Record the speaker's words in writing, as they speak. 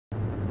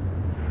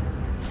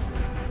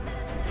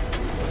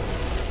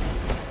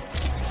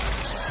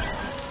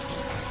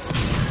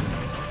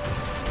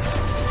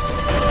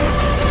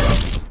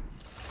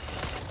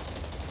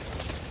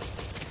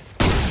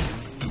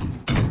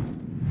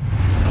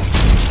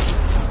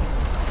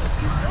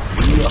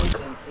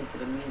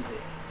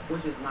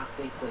was just my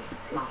safe place,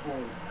 my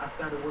home. I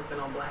started working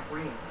on Black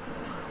Rain.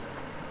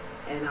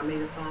 And I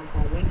made a song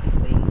called Winky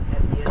State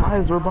at the end.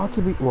 Guys, we're about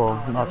to be,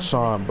 well, not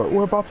Sean, but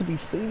we're about to be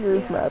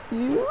seniors,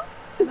 Matthew.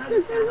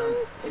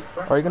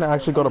 Are you gonna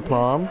actually go to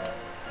prom?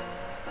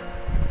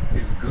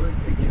 It's good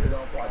to get it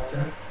off our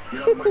chest.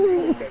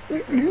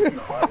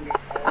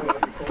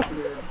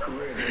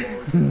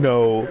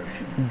 No,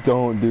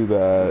 don't do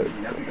that.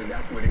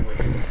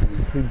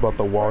 He's about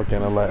to walk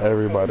in and let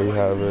everybody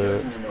have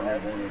it.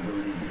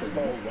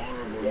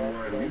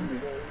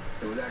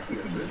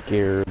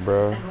 Scared,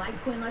 bro.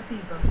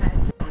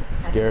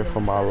 Scared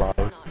for my life.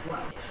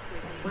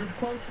 When his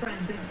close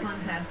friend Big Pun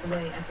passed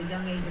away at the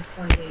young age of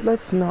 28.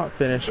 Let's not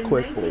finish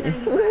quickly.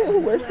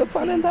 Where's the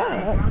fun in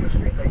that?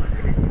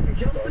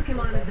 Joe took him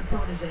on as a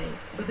protege,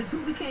 but the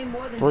two became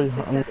more than just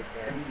successful.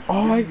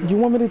 Oh, you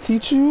want me to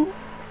teach you?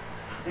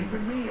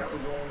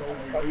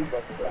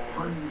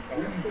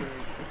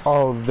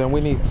 Oh, then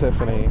we need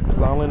Tiffany, because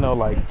I only know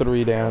like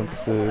 3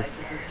 dances.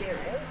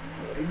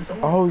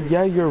 Oh,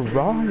 yeah, you're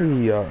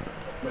right.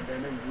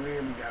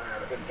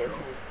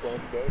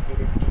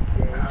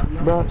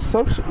 Bruh,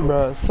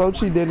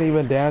 Sochi didn't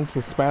even dance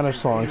the Spanish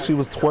song. She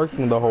was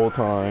twerking the whole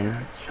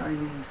time.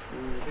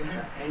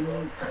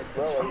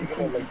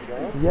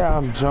 Yeah,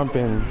 I'm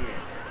jumping.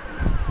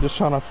 Just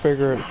trying to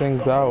figure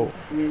things out.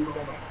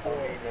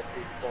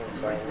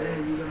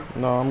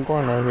 No, I'm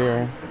going right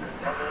here.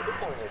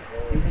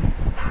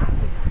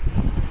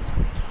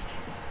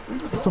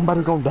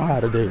 Somebody gonna die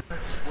today.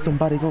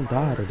 Somebody gonna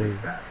die today.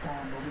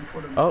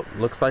 Oh,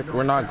 looks like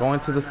we're not going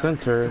to the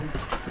center.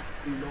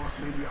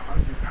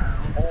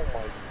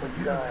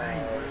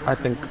 I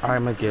think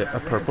I'm gonna get a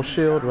purple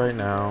shield right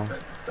now.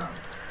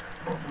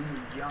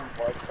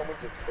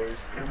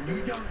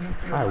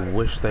 I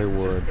wish they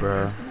would,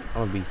 bruh.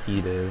 I'm gonna be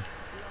heated.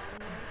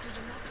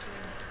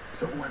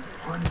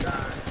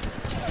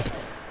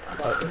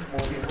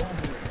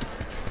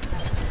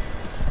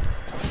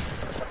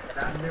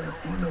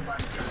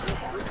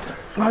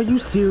 Are you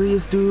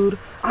serious, dude?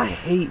 I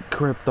hate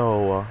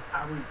crypto.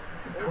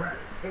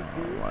 Oh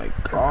my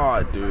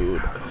god,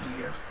 dude.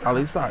 At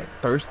least I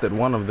thirsted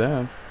one of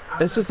them.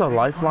 It's just a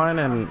lifeline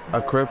and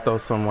a crypto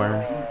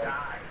somewhere.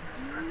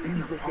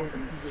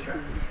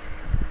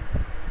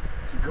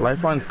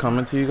 Lifeline's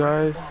coming to you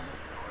guys.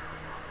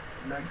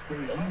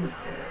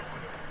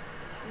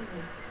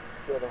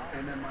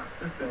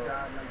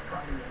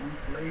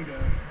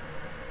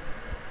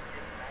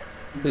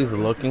 He's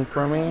looking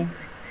for me.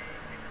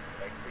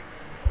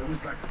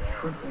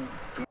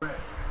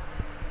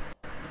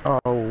 Oh,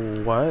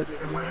 what?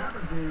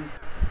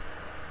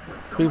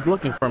 He's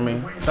looking for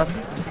me. That's,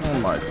 oh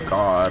my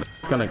god.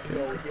 It's gonna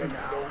kill.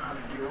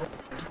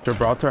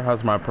 Gibraltar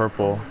has my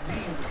purple.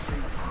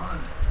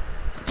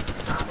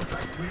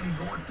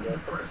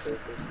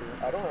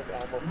 I don't have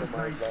ammo for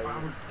my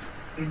life.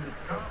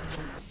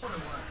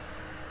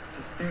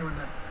 Staring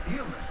at the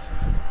ceiling.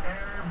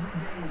 Every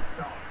day is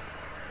dark.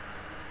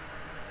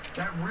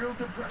 That real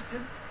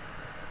depression.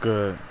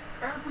 Good.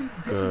 Every day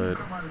Good.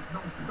 you come out as no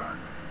sun.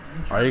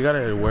 All you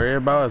gotta worry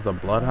about is a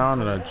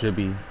bloodhound and a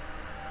jibby.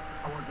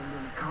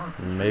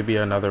 Maybe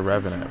another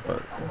revenant,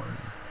 but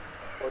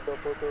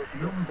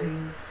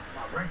losing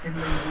my record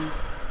label,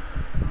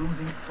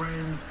 losing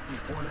friends.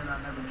 Before then, I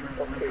never drank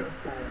liquor.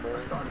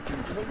 I started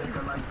drinking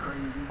liquor like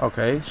crazy.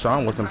 okay,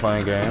 Sean wasn't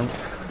playing games.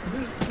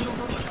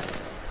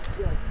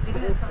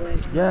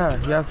 Yeah,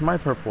 he has my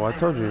purple, I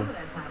told you.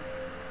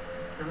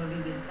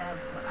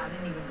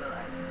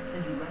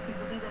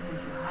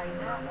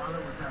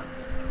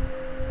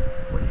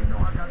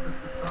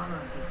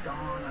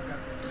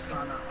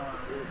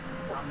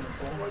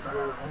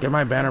 Get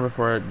my banner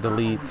before it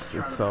deletes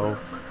itself.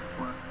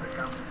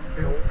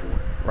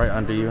 Right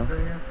under you.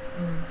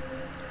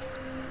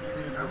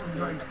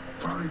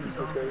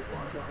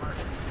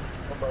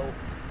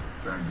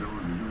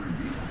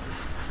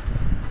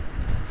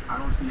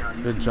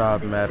 Good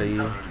job, Maddie.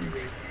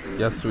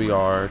 Yes, we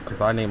are, because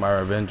I need my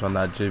revenge on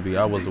that Jibby.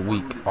 I was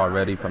weak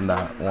already from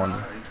that one.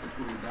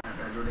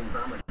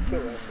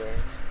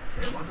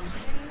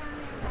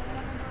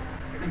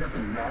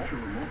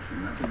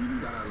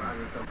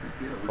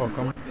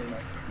 Welcome.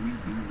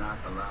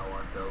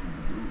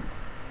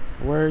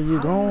 Where are you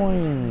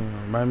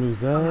going,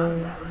 mademoiselle?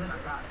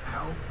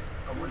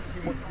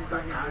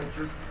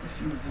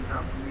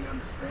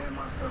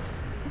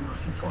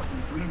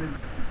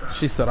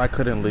 She said I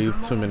couldn't leave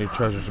too many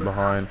treasures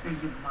behind.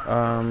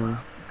 I'm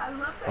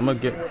gonna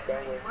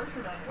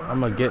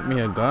get me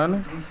a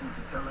gun.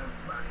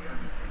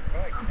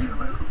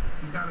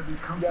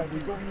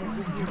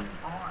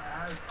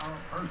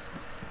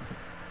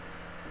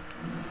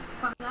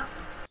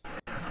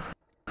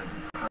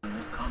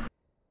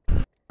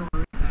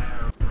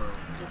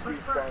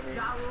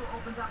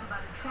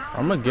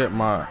 I'm gonna get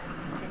my.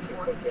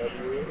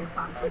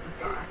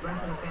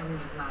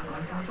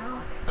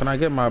 Can I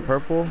get my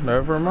purple?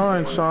 Never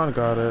mind, Sean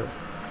got it.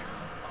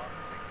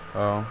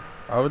 Oh,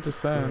 I was just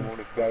saying.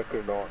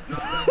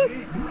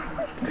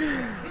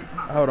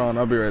 Hold on,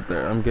 I'll be right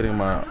there. I'm getting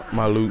my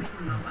loot.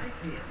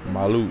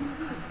 My loot.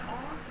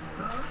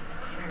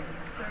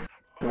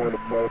 What a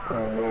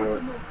background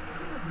lord.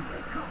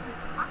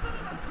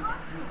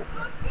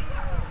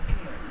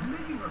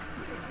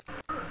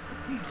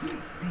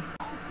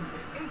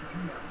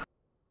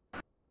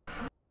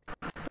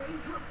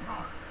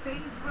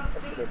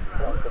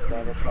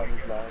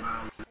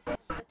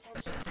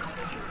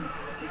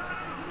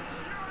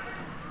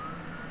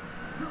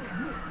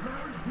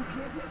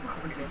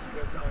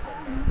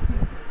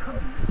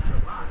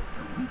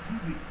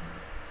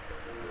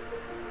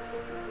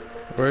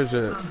 Where is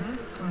it? Well,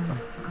 this was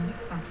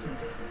unexpected,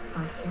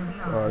 but here we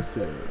are. Oh, I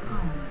see it.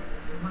 Home,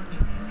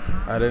 wondering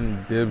how I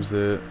didn't dibs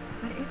it.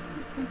 But it's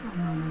the simple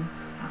moments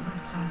that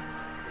lift us.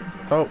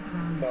 The Oh. dinners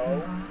around the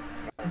table,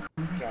 the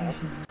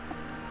conversations.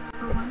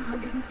 For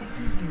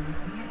 150 years,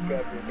 we have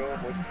never been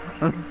grateful to be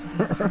part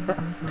of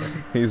those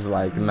moments. He's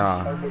like,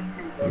 nah,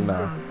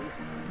 nah.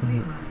 We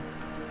will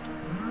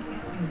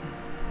get through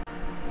this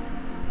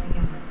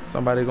together.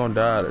 Somebody gonna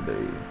die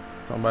today.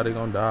 Somebody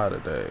gonna die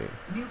today.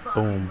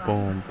 Boom,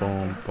 boom,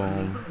 boom,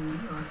 boom.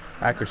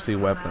 Accuracy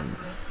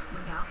weapons.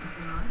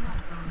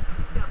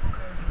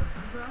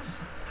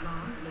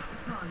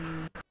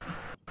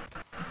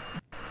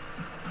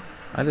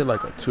 I did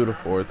like a 2 to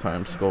 4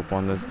 times scope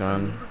on this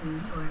gun.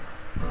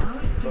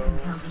 Our skin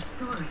tells a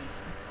story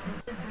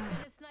that deserves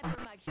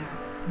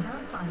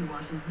Dove Body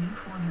Wash's new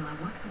formula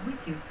works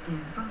with your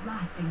skin for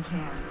lasting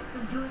care, so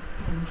your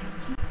skin can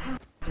keep telling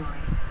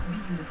stories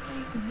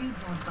beautifully. New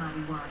Dove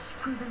Body Wash,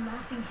 proven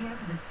lasting care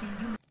for the skin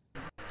you love.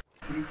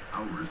 Takes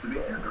hours to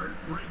make your garden.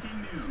 Breaking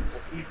news.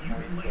 If you've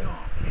been laid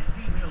off, can't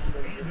pay bills,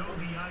 and owe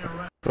the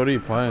IRS. What are you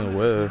playing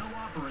with? Now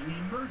offering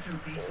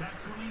emergency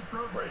tax relief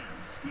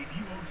programs. If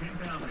you owe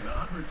 $10,000,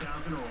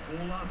 $100,000, or a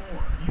whole lot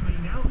more, you may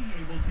now be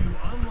able to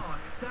unlock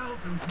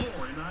thousands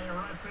more in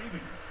IRS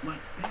savings.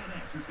 Like Stan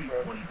X, who saved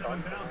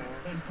 $27,000,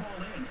 and Paul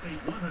M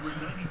saved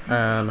 $192,000.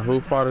 And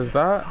who fought is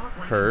that?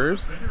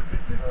 Hers? Better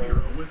Business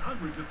Bureau with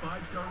hundreds of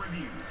 5-star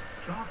reviews.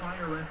 Stop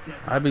IRS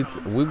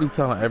debt. We be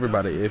telling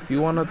everybody, if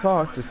you want to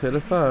talk, just hit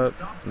us up.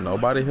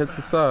 Nobody hits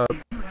us up.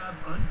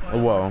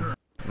 Well,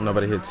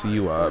 nobody hits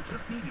you up.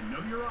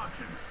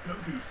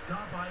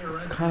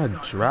 It's kind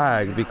of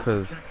drag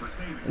because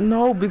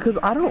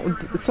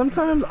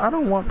sometimes I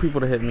don't want people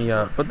to hit me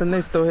up, but then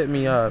they still hit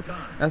me up,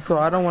 and so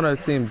I don't want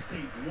to seem.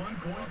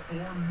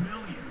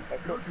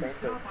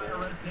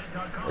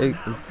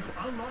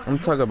 I'm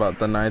talking about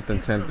the 9th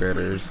and 10th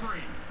graders.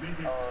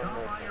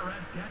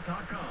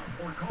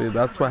 See,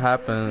 that's what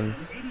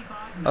happens.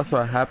 That's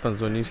what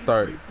happens when you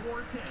start,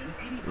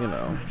 you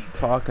know,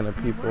 talking to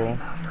people.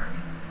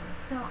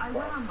 So I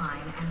went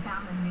online and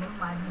found the new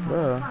Lively Yeah.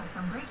 Mobile Plus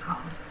from Great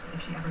Call.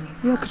 If she ever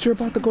needs Yeah, because you're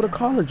about to go to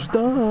college, duh.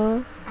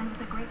 And with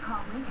the Great Call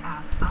Link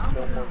app, I'll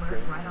get an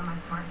alert right on my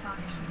smartphone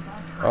if she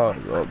does Oh,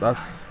 contact well,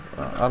 that's.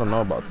 I don't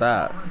know about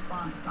that.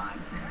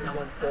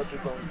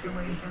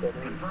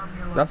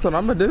 That's what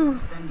I'm gonna do.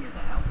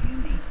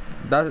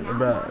 That,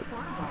 bruh.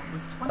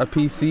 A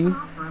PC.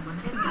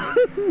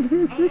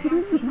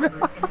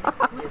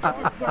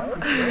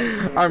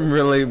 I'm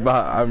really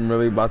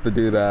about to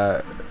do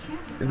that.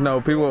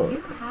 No, people.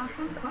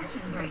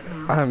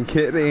 I'm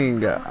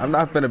kidding. I'm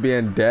not gonna be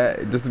in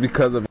debt just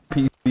because of a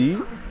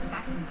PC.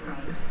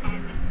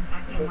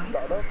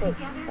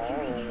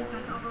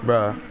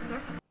 Bruh.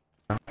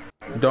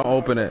 Don't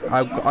open it.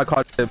 I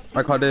call dibs.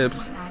 I call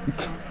dibs.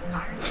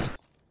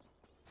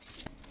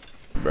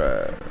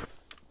 Bruh.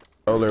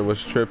 Solar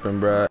was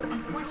tripping, bruh.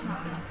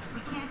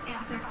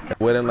 It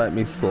wouldn't let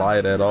me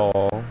slide at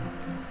all.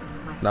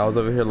 And I was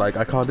over here like,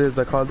 I call dibs,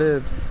 I call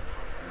dibs.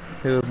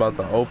 He was about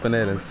to open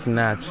it and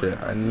snatch it.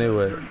 I knew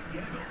it.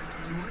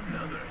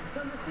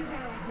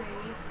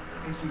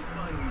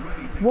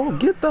 Whoa,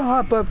 get the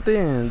hop up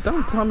then.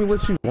 Don't tell me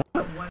what you want.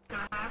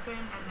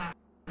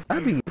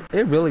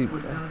 It really.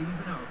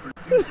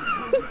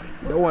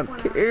 No one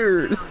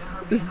cares.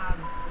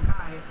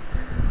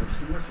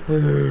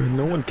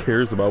 No one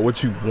cares about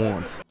what you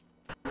want.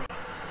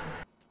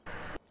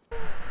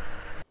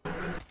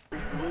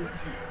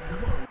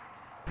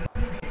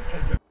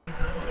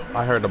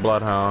 I heard the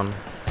bloodhound.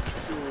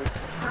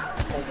 I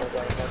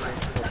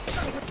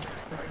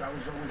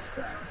was always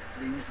fat.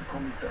 They used to call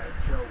me Fat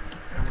Joe.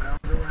 And when I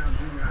was around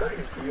junior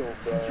high school,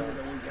 teacher would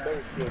always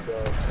ask me to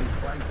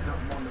write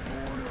something on the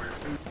board or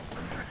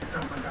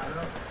something I got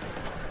up,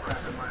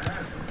 cracking my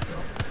ass.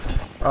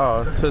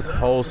 Oh, it's his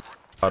whole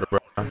spot, bro.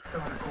 They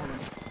started calling me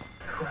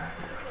crack.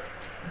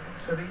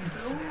 So they used to,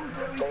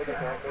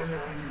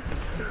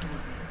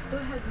 So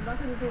it had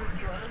nothing to do with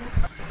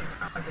drugs?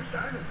 like a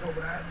dinosaur,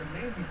 but I had the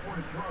name before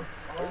the drug.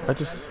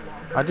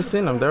 I just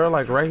seen them. They were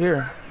like right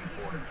here.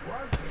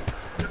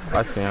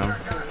 I see them.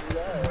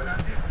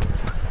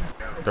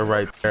 They're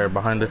right there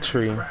behind the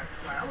tree.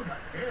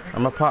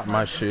 I'm gonna pop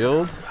my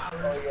shields.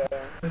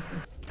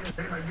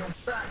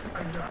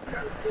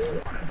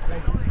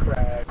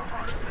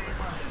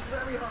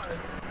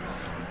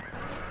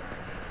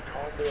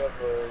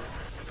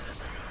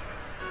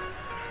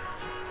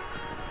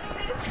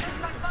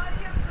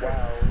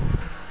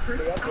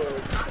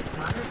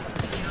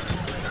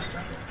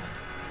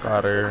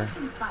 Got her.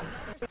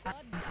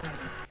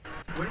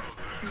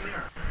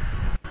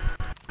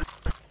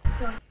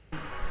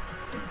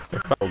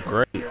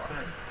 great.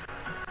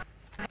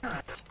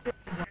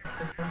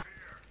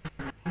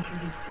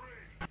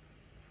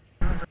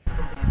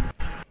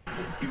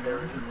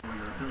 Humira can lower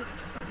your ability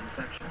to fight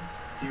infections.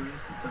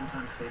 Serious and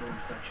sometimes fatal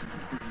infections,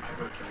 including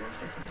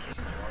tuberculosis and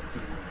cancer,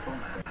 including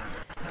lymphoma.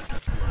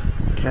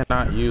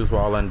 Cannot use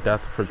while in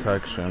death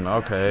protection.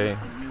 Okay,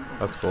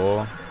 that's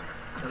cool.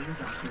 Tell your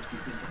doctor if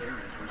you've been to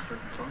areas where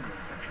certain fungal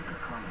infections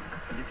are common,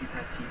 and if you've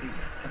had TB,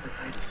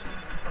 hepatitis C,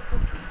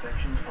 approach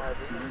infections or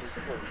fluids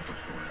that for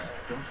source.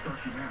 Don't start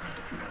Humira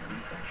if you have an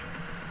infection.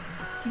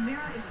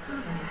 Humira is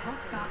proven to help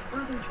stop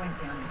further joint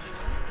damage.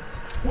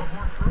 Want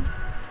more proof?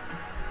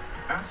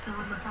 Ask your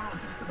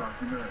rheumatologist about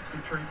Humira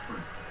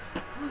citrate-free.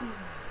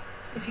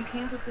 If you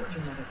can't afford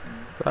your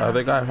medicine, I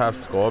think I have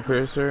skull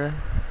piercer.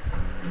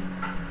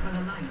 for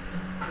the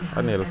life,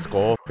 I need a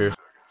skull piercer.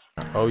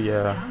 Oh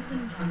yeah.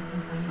 Johnson &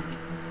 Johnson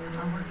scientists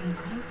are working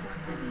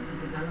 24/7 to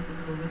develop a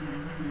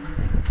COVID-19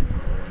 vaccine.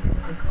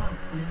 The clock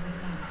never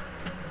stops,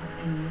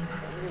 and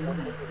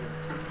neither do we.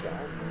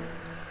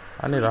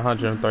 I need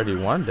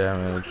 131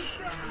 damage.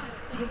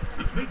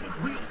 It's making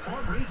real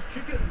farm-raised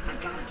chicken. I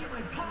gotta get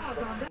my paws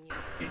on that.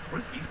 It's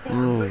Whiskey's farm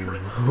Ooh,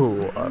 favorite.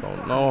 I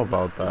don't know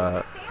about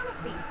that.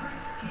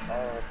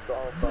 It's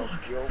all about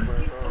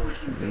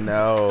Gilbert.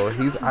 No,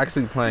 he's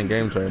actually playing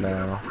games right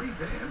now.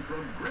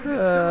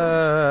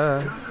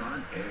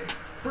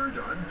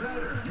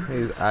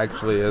 He's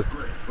actually is.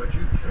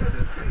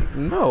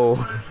 No.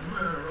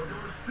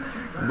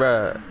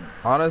 Bruh,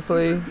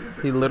 honestly,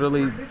 he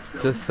literally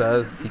just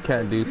says he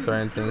can't do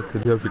certain things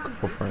because he has a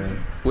girlfriend.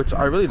 Which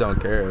I really don't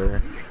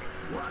care.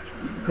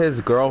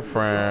 His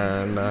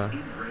girlfriend,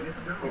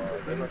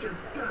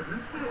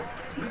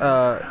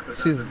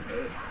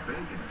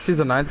 she's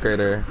a 9th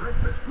grader.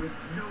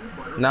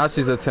 Now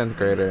she's a 10th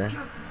grader.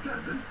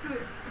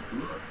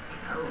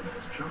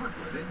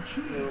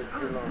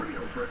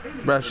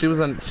 Bruh, she was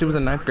in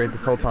 9th grade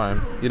this whole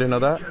time. You didn't know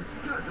that?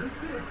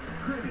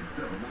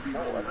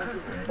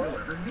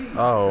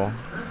 Oh.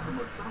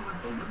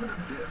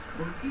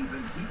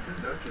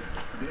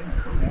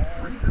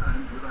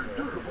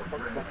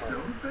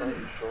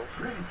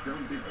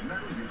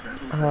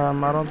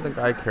 I don't think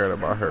I cared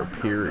about her,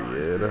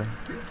 period.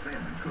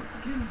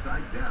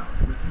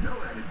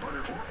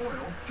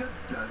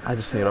 I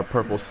just need a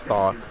purple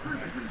stock.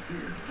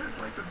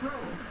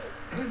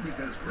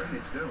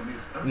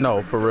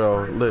 No, for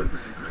real.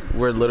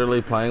 We're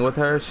literally playing with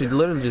her. She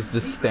literally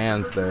just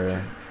stands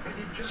there.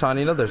 Sean,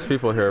 you know there's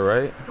people here,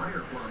 right?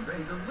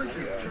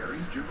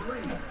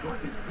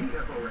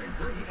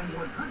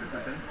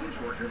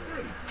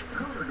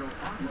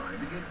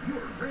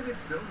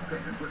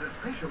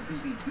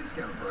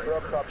 You're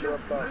up top.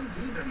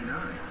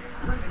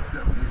 Granite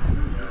Stone is so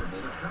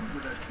durable it comes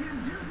with a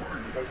 10-year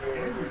warranty.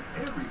 And with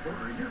every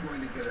order, you're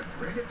going to get a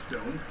Granite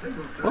Stone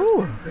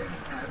single-serve pen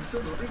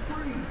absolutely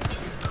free. It's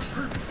the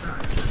perfect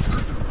size and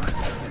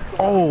personalized.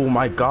 Oh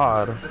my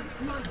god.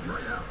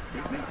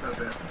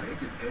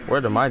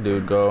 Where did my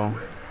dude go?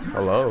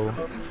 Hello.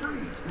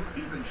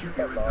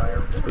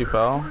 He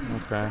fell?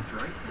 Okay.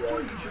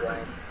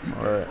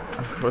 Alright.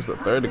 Where's the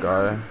third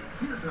guy?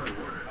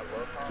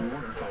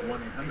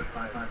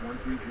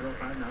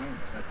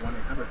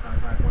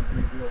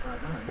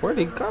 Where'd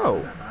he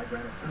go?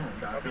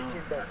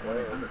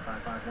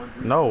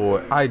 No,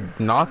 I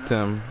knocked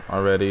him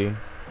already.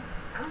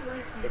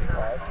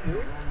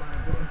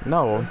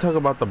 No, I'm talking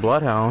about the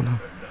Bloodhound.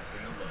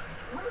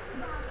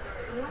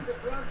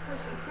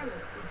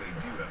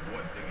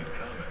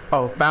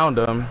 Oh, found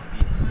him.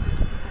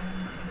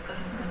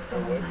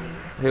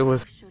 He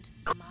was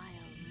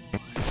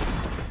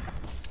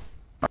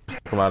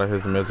come out of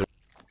his misery.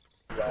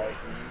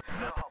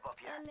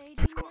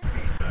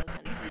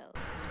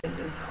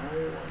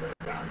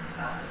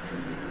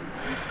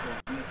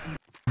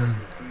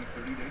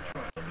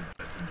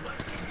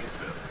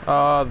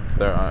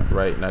 They're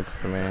right next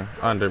to me,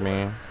 under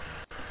me.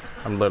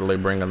 I'm literally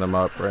bringing them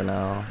up right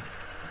now.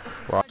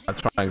 Well, I'm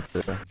trying to.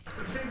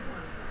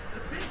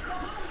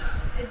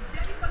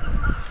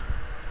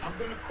 I'm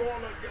gonna call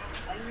her, yo,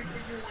 only for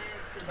you,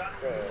 because I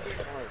don't do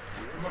this.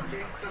 I'm gonna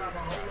get time a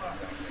whole lot.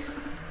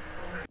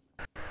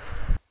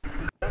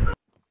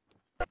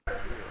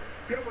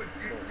 Yeah, but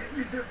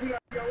you just be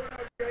like, yo, what up,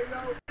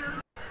 J-Lo?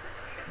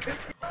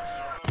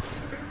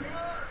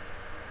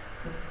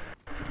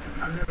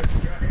 I never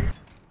got it.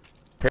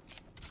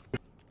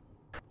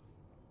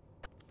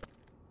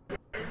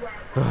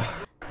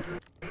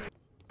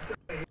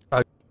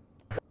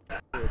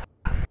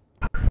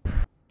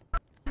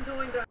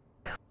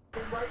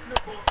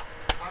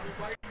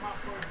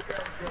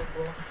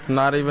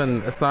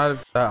 It's not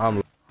that I'm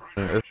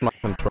it's my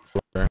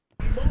controller.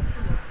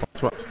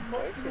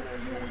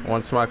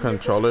 Once my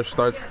controller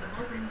starts.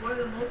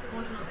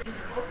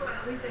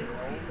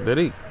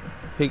 Did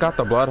he got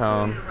the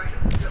Bloodhound.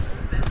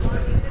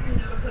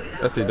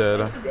 Yes, he did.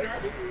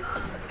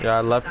 Yeah,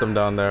 I left him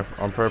down there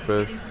on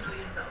purpose.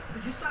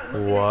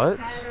 What?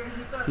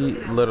 He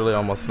literally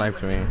almost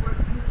sniped me.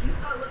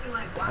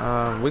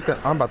 I'm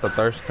about to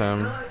thirst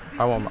him.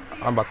 I'm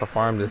about to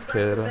farm this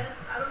kid.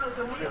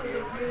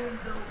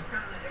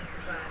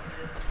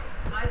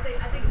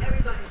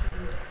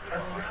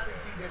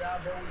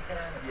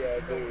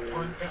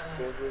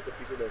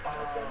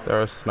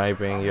 They're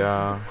sniping,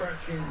 yeah.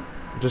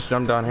 Just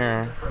jump down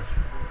here.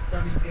 We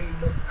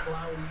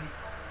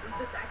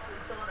just actually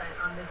saw that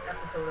on this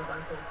episode of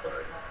Untold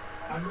Stories.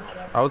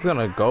 I was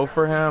gonna go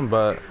for him,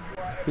 but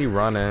he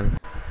running.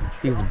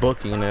 He's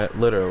booking it,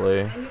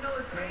 literally. And you know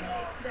what's crazy?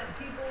 That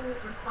people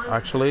responded.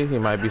 Actually, he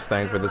might be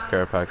staying for this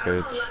care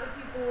package. A lot of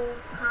people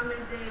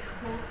commented,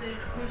 posted,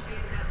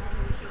 appreciated that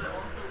moment with you. It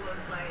also was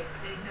like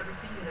they've never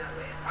seen you that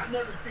way. I've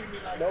never seen me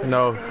like that.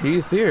 No,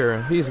 he's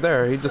here. He's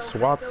there. He just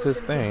swapped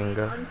his thing.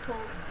 Untold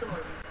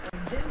Story.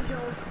 When Jim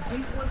Jones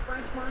beat with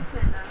French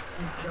Montana,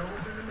 and Joe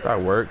was in the middle.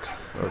 That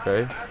works.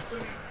 Okay.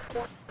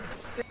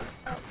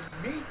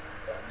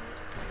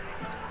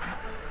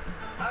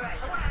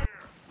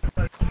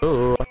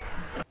 Ooh.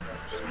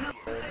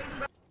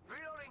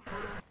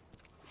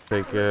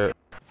 Take it.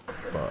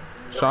 Fuck.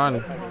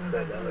 Sean,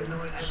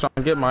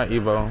 get my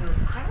Evo.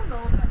 I don't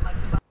know that much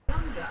about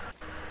Youngja.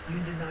 You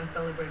did not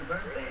celebrate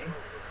birthday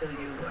till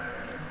you were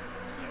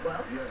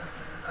 12? Yeah,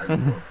 I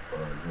grew up,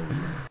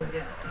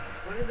 Yeah.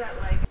 What is that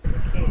like as a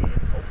kid?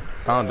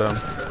 Found him.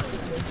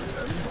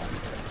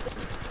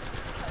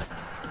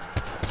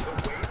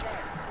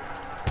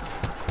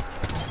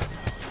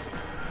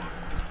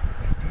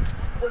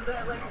 Was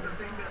that like the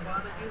thing that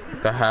bothered you?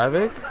 The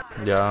Havoc?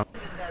 Yeah.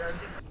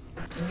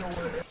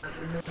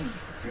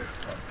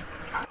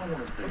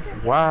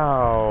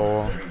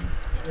 Wow.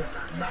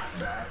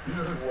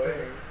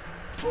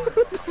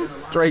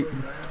 Straight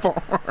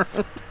farm.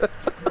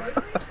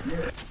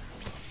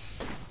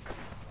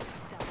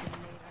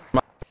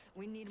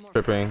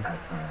 Tripping.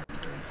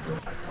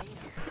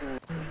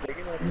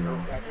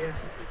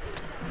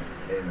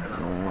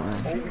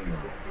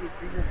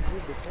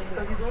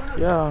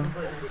 Yeah.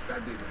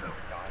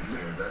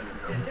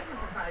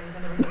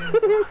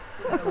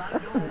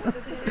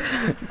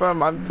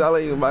 Fam, I'm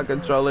telling you, my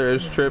controller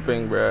is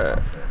tripping,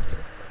 bruh.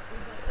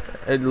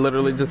 It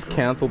literally just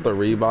canceled the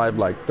revive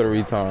like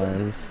 3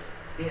 times.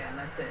 Yeah,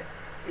 that's it.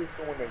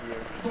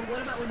 But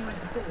what about when you went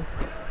to school?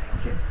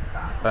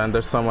 And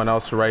there's someone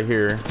else right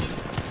here.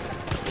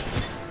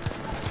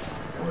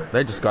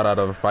 They just got out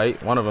of a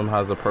fight. One of them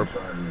has a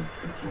purple.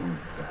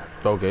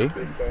 Okay.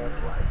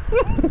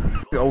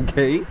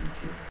 Okay.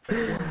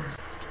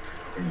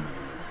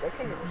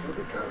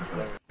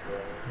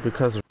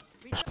 Because.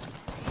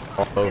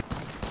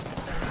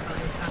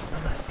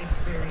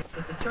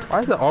 Why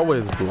is it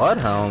always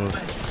bloodhounds?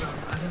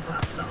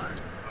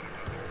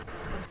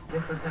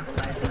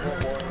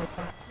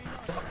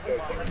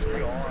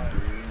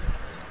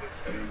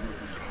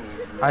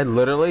 I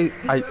literally,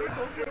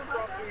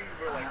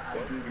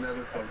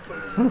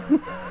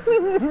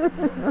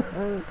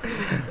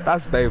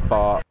 that's their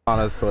fault,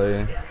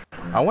 honestly.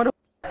 I wonder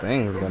what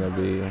thing's gonna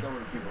be.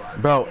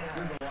 Bro,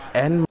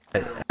 and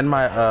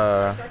my,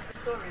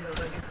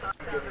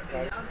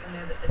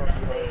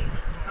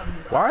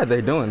 why are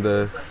they doing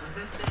this?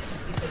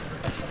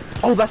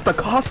 Oh, that's the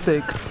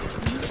caustic.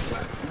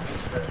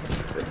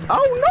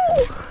 Oh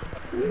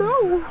no!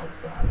 No!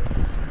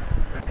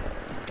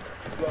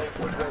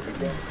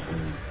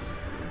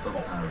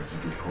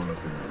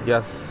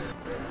 Yes.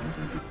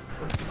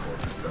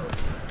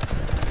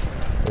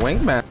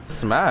 Wingman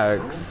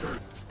smacks.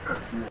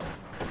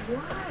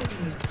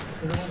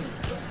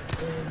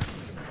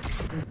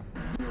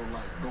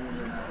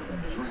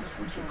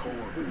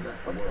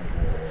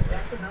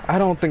 I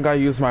don't think I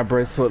used my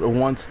bracelet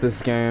once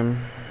this game.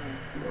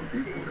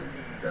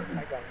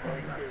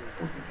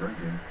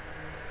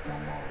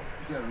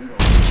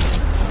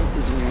 This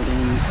is where it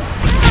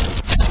ends.